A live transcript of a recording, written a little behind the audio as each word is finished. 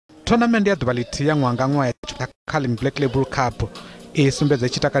Thonamennde ya duvha lithihi ya ṅwaha nga ṅwaha ya Carling Black Label Cup I sumbedza I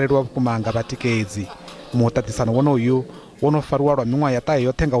tshi takalelwa vhukuma nga vhatikedzi. Muṱaṱisano wonoyu wono fariwa lwa miṅwaha ya ṱahe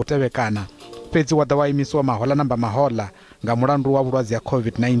yoṱhe nga u tevhekana, fhedzi wa ḓa wa imisiwa mahoḽa namba mahoḽa nga mulandu wa vhulwadze ha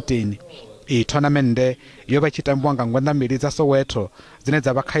COVID-19. I Thonamennde yo vha I tshi tambiwa nga ngwena mbili dza Soweto dzine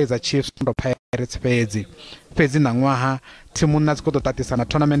dza vha Kaizer Chiefs ndo Pirates fhedzi nanwaha thimu na dzi khou ḓo ṱaṱisana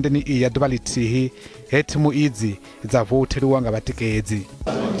thonamendeni I ya duvha lithihi he thimu idzi dza votheliwa nga vhatikedzi.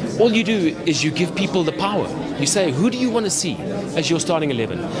 All you do is you give people the power. You say, who do you want to see as your starting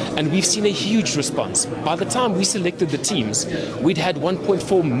 11? And we've seen a huge response. By the time we selected the teams, we'd had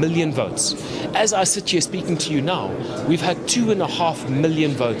 1.4 million votes. As I sit here speaking to you now, we've had 2.5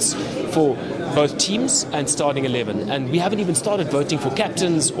 million votes for both teams and starting 11. And we haven't even started voting for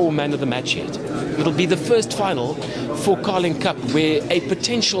captains or man of the match yet. It'll be the first final for Carling Cup where a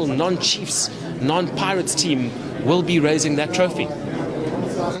potential non-Chiefs, non-Pirates team will be raising that trophy.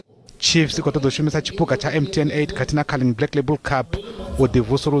 Chiefs I khou ṱoḓa u shumisa tshipuka tsha MTN 8 khathihi na Carling Black Label Cup u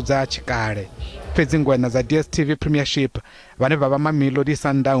ḓivusuludza tshikale. Fhedzi ngwena dza DStv Premiership vhane vha vha Mamelodi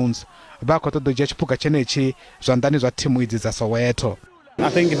Sundowns vha khou ṱoḓa u dzhia tshipuka tshenetshi zwanḓani zwa thimu idzi dza Soweto. I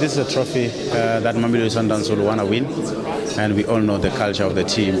think this is a trophy that Mamelodi Sundowns will want to win, and we all know the culture of the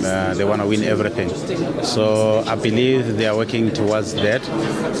team. They want to win everything. So I believe they are working towards that,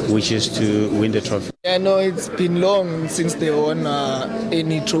 which is to win the trophy. I know it's been long since they won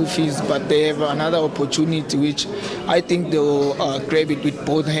any trophies, but they have another opportunity, which I think they will grab it with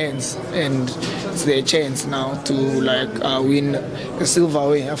both hands, and it's their chance now to win the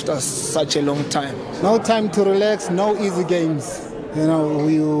silverware after such a long time. No time to relax, no easy games. You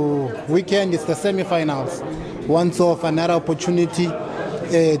know, weekend is the semi-finals. Once off, another opportunity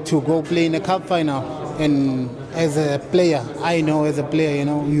to go play in a cup final. And as a player, I know as a player, you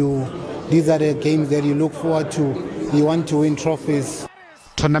know, these are the games that you look forward to. You want to win trophies.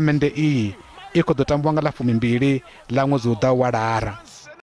 Thonamennde I khou ḓo tambiwa nga ḽa 12 ḽa ṅwedzi u ḓaho wa Lara.